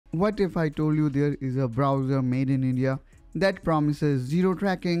What if I told you there is a browser made in India that promises zero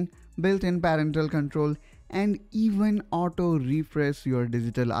tracking, built-in parental control, and even auto-refresh your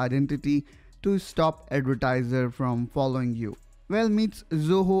digital identity to stop advertiser from following you? Well, meets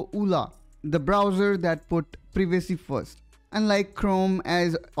Zoho Ulaa, the browser that put privacy first. Unlike Chrome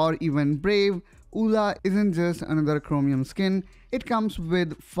as or even Brave, Ulaa isn't just another Chromium skin. It comes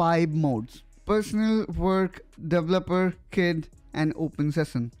with 5 modes: personal, work, developer, kid, and open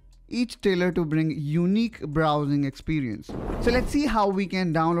session, each tailored to bring unique browsing experience. So let's see how we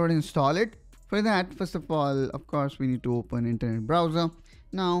can download and install it. For that, first of all, of course, we need to open internet browser.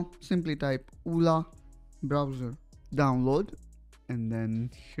 Now simply type Ulaa browser, download, and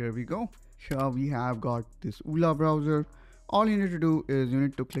then here we go. Here we have got this Ulaa browser. All you need to do is you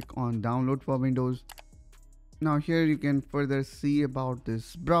need to click on download for Windows. Now here you can further see about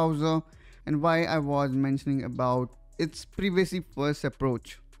this browser and why I was mentioning about its privacy first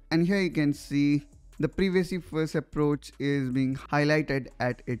approach. And here you can see the privacy first approach is being highlighted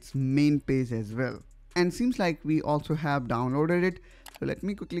at its main page as well. And seems like we also have downloaded it. So let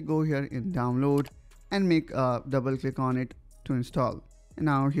me quickly go here in download and make a double click on it to install. And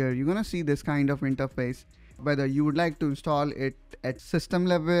now here you're gonna see this kind of interface, whether you would like to install it at system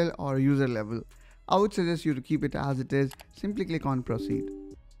level or user level. I would suggest you to keep it as it is. Simply click on proceed.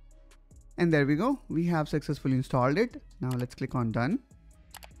 And there we go. We have successfully installed it. Now let's click on done.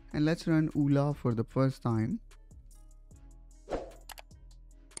 And let's run Ulaa for the first time.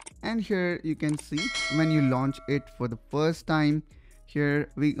 And here you can see when you launch it for the first time, here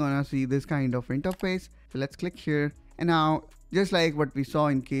we're gonna see this kind of interface. So let's click here. And now, just like what we saw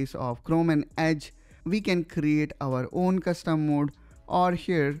in case of Chrome and Edge, we can create our own custom mode, or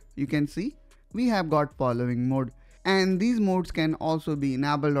here you can see we have got following mode, and these modes can also be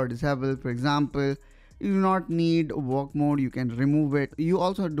enabled or disabled. For example, you do not need work mode, you can remove it. You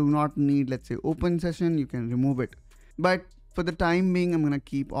also do not need, let's say, open session, you can remove it. But for the time being, I'm gonna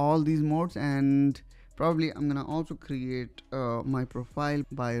keep all these modes, and probably I'm gonna also create my profile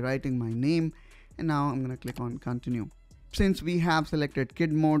by writing my name. And now I'm gonna click on continue. Since we have selected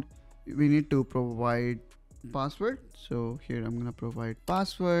kid mode, we need to provide password. So here I'm gonna provide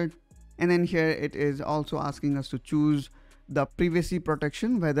password, and then here it is also asking us to choose the privacy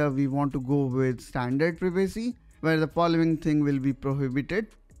protection, whether we want to go with standard privacy, where the following thing will be prohibited.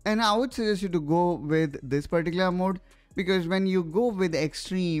 And I would suggest you to go with this particular mode, because when you go with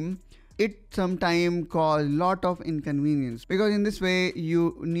extreme, it sometimes cause lot of inconvenience, because in this way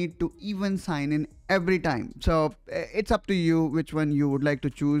you need to even sign in every time. So it's up to you which one you would like to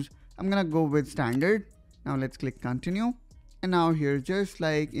choose. I'm gonna go with standard. Now let's click continue. And now here, just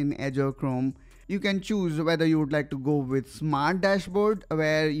like in Edge or Chrome, you can choose whether you would like to go with smart dashboard,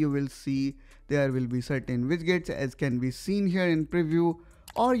 where you will see there will be certain widgets as can be seen here in preview,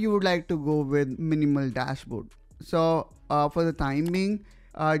 or you would like to go with minimal dashboard. So for the time being,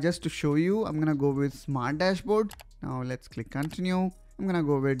 just to show you, I'm gonna go with smart dashboard. Now let's click continue. I'm gonna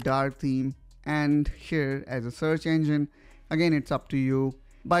go with dark theme, and here as a search engine, again it's up to you.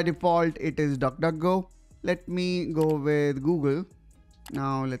 By default it is DuckDuckGo. Let me go with Google.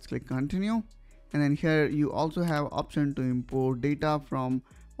 Now let's click continue. And then here you also have option to import data from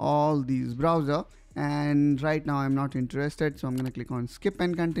all these browser, and right now I'm not interested, so I'm gonna click on skip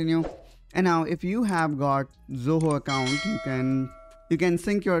and continue. And now if you have got Zoho account, you can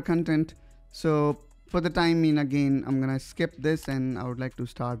sync your content. So for the time being, again I'm gonna skip this, and I would like to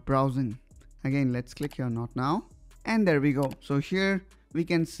start browsing. Again, let's click here not now, and there we go. So here we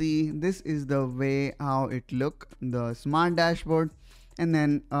can see this is the way how it look, the smart dashboard. And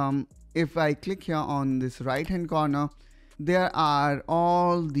then if I click here on this right hand corner, there are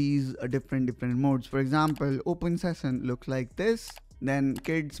all these different modes. For example, open session looks like this. Then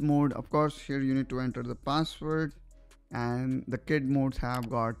kids mode, of course here you need to enter the password, and the kid modes have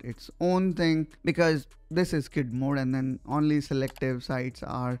got its own thing, because this is kid mode, and then only selective sites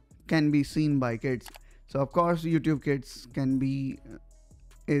can be seen by kids. So of course YouTube Kids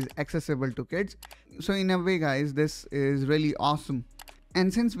is accessible to kids. So in a way guys, this is really awesome.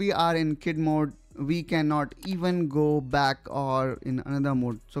 And since we are in kid mode, we cannot even go back or in another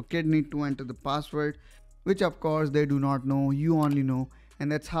mode. So kid need to enter the password, which of course they do not know, you only know, and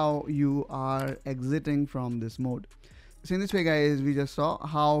that's how you are exiting from this mode. So in this way guys, we just saw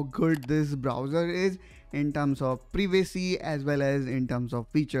how good this browser is in terms of privacy as well as in terms of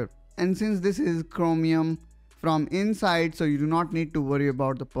feature. And since this is Chromium from inside, so you do not need to worry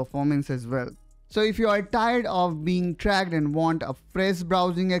about the performance as well. So if you are tired of being tracked and want a fresh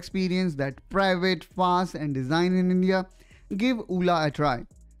browsing experience that's private, fast and designed in India, give Ulaa a try.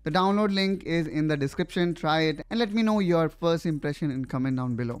 The download link is in the description. Try it and let me know your first impression in comment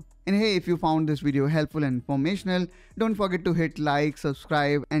down below. And hey, if you found this video helpful and informational, don't forget to hit like,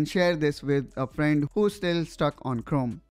 subscribe and share this with a friend who's still stuck on Chrome.